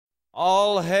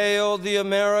All hail the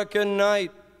American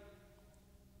night.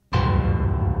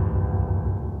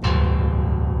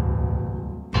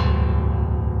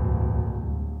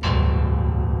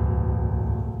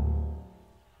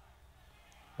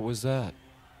 What was that?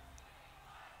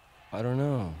 I don't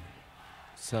know.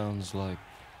 Sounds like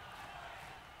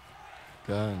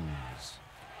guns,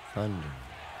 thunder.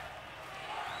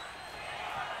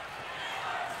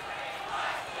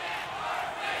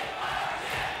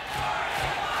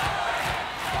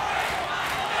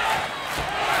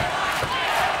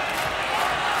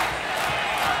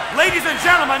 Ladies and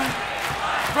gentlemen,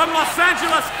 from Los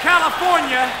Angeles,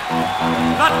 California,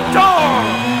 the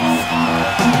Doors!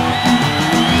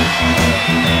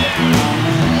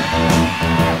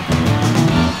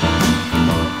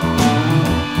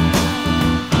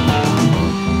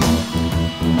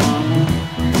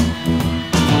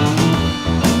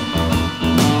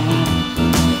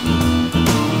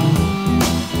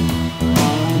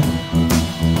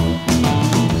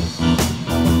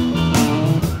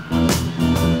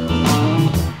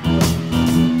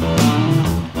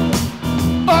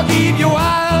 Keep your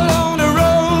eye on the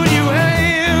road, you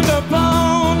hand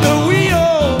upon the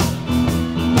wheel.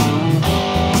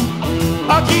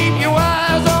 I'll keep your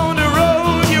eyes on the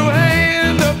road, you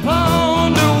hand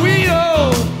upon the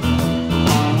wheel.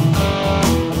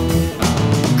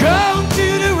 Come to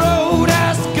the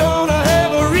Roadhouse, gonna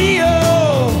have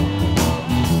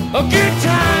a good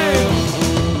time.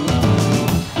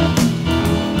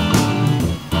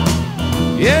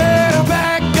 Yeah, the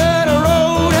back of the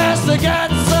Roadhouse, I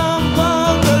got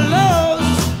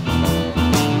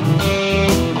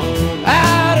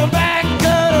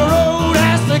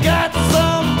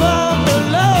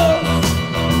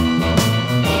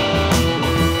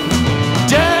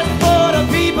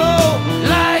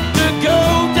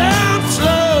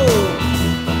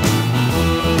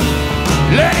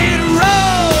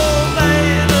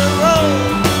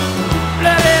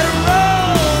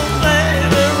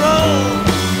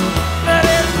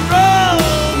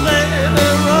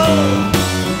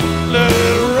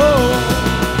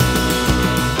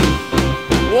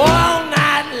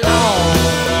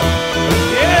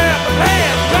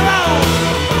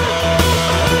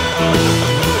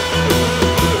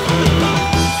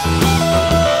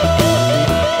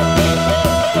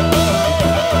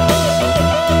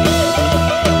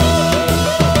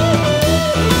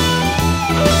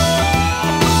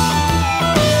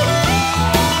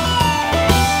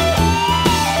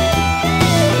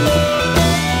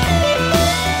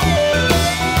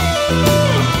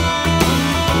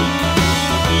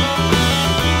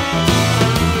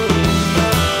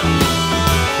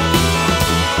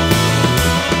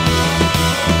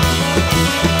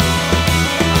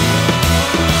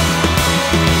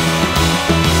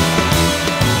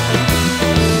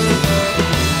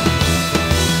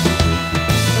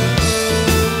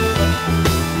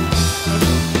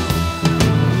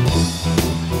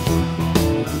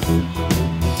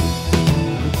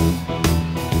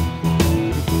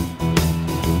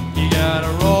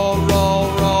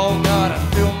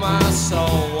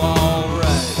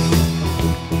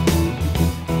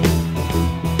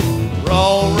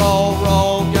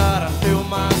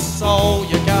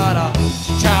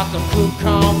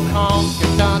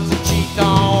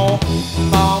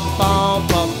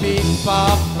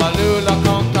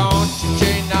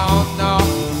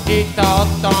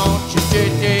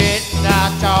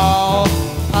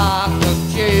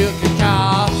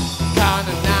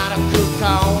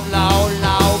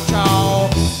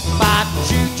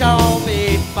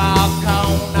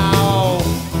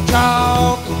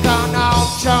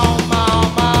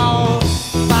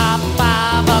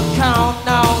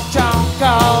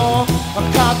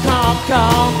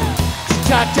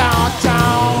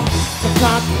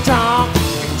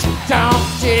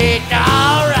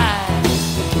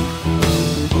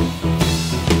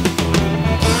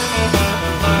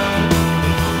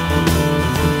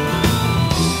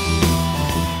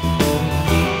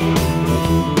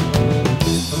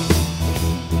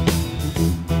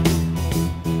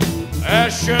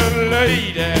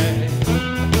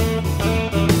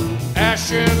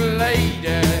Ashen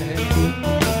lady,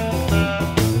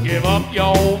 give up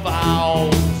your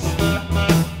vows,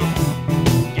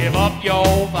 give up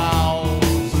your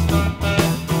vows,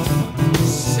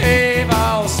 save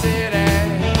our city,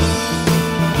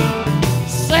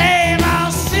 save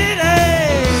our city,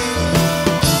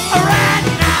 right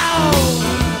now.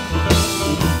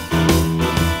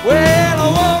 Well, I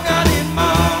woke up in the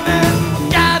morning,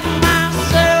 got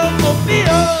myself a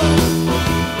beer.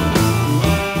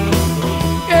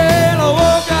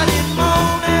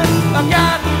 I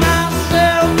got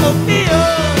myself a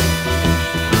beer.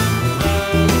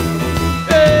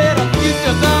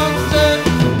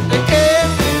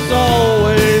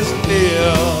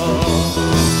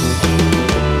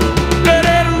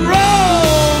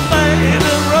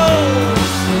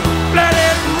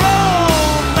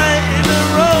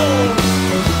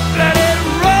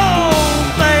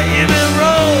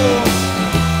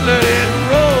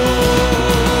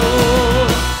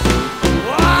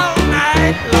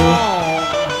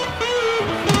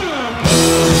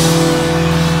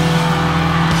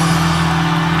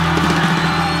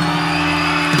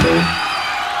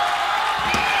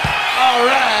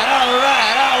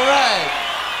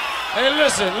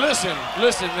 Listen,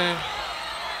 man.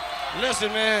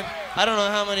 Listen, man. I don't know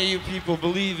how many of you people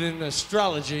believe in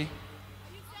astrology.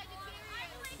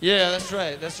 Yeah, that's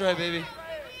right, baby.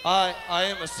 I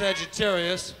am a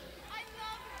Sagittarius.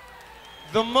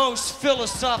 The most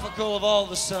philosophical of all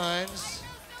the signs.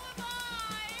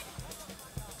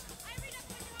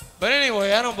 But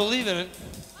anyway, I don't believe in it.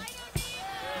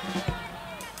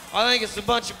 I think it's a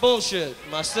bunch of bullshit,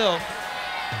 myself.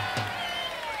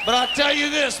 But I'll tell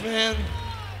you this, man.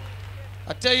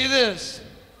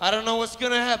 I don't know what's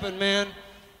gonna happen, man,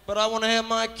 but I wanna have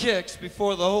my kicks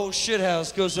before the whole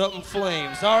shithouse goes up in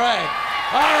flames. All right.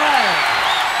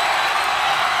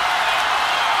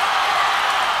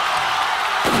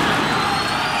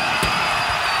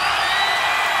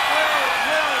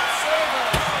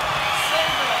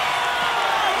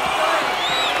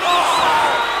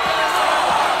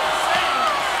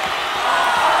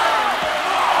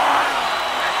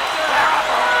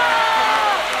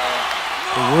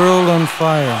 World on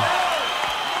fire.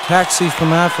 Taxi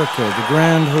from Africa, the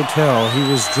Grand Hotel.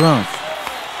 He was drunk.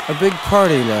 A big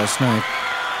party last night.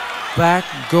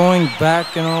 Going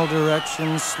back in all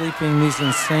directions, sleeping these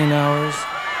insane hours.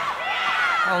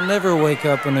 I'll never wake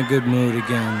up in a good mood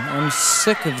again. I'm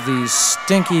sick of these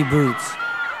stinky boots.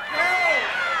 Hey!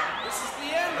 This is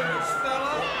the end of this,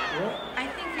 fella. I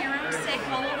think for your own sake,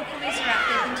 while all the police are out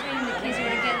there, continuing the keys are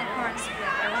going to get in the car and split.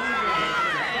 I won't agree.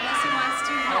 Unless he wants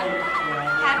to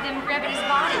have them grab at his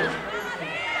body.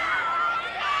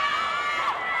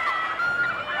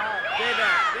 Stay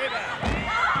back.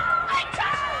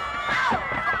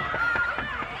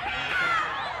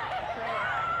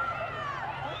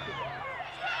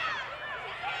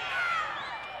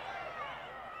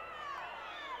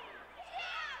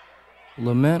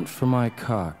 Lament for my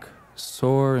cock,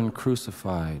 sore and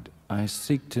crucified, I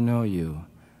seek to know you,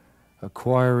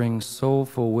 acquiring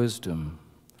soulful wisdom.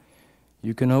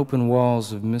 You can open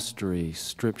walls of mystery,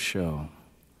 strip show.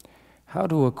 How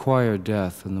to acquire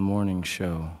death in the morning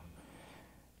show.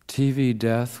 TV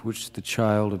death which the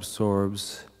child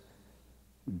absorbs.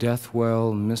 Death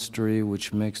well mystery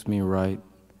which makes me right.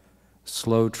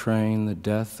 Slow train, the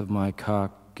death of my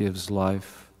cock gives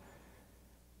life.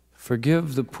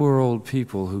 Forgive the poor old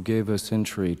people who gave us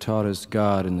entry, taught us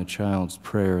God in the child's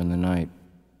prayer in the night.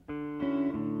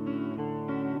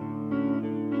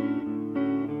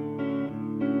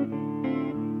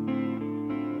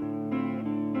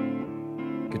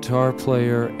 Guitar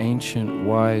player, ancient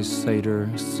wise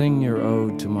satyr, sing your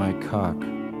ode to my cock.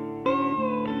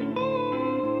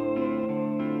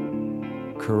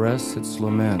 Caress its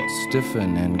lament,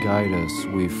 stiffen and guide us,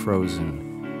 we frozen.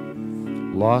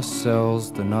 Lost cells,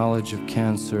 the knowledge of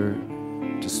cancer,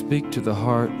 to speak to the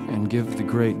heart and give the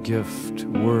great gift,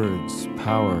 words,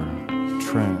 power,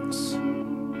 trance.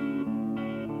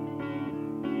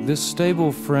 This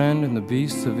stable friend and the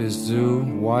beasts of his zoo,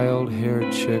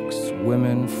 wild-haired chicks,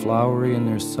 women flowery in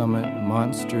their summit,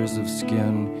 monsters of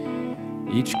skin,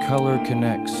 each color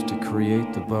connects to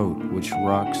create the boat which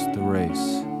rocks the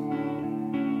race.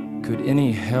 Could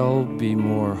any hell be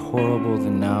more horrible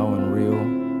than now and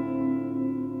real?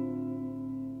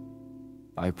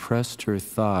 I pressed her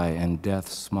thigh and death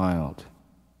smiled.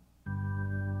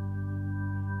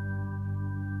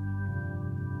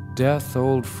 Death,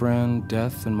 old friend,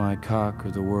 death and my cock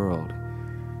are the world.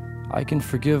 I can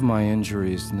forgive my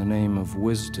injuries in the name of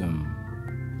wisdom,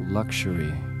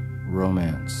 luxury,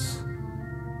 romance.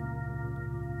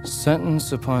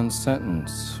 Sentence upon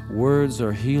sentence, words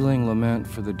are healing lament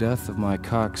for the death of my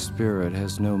cock spirit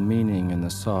has no meaning in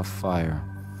the soft fire.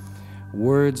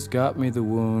 Words got me the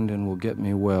wound and will get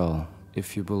me well,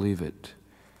 if you believe it.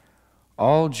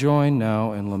 All join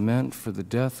now in lament for the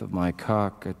death of my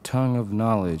cock, a tongue of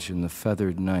knowledge in the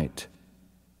feathered night.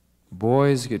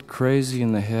 Boys get crazy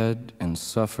in the head and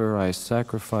suffer. I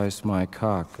sacrifice my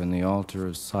cock on the altar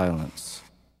of silence.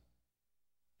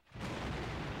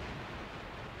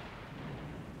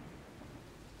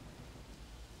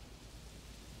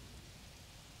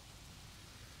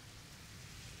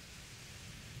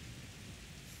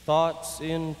 Thoughts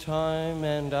in time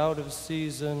and out of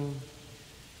season.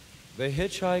 The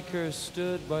hitchhiker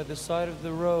stood by the side of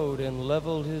the road and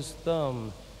leveled his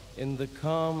thumb in the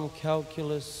calm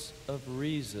calculus of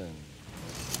reason.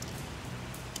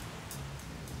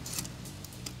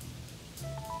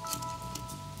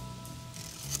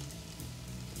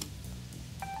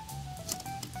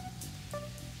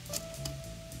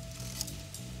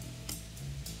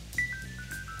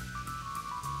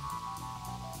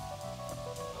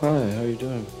 Hi, how you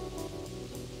doing?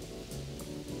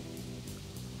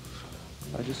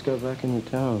 I just got back into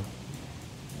town.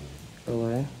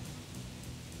 LA.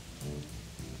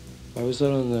 I was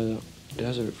out on the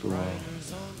desert for a while.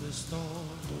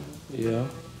 Yeah.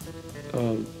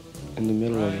 In the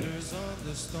middle of it.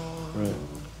 Right.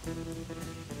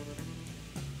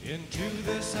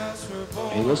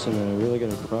 Hey, listen, man, I really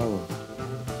got a problem.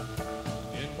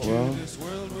 Well,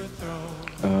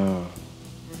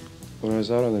 when I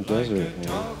was out on the desert, man, I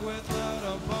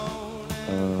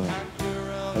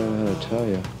don't know how to tell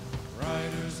you,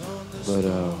 but,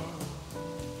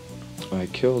 I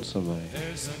killed somebody.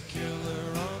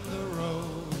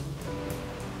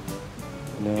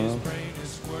 No.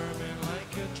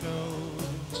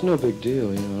 It's no big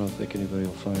deal, you know, I don't think anybody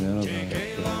will find out about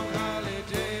it.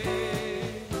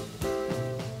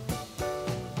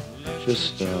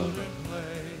 Just,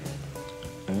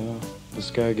 this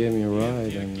guy gave me a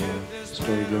ride and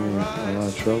started giving me a lot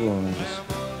of trouble and I just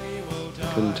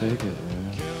couldn't take it,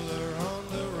 man.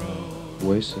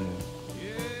 Wasted it.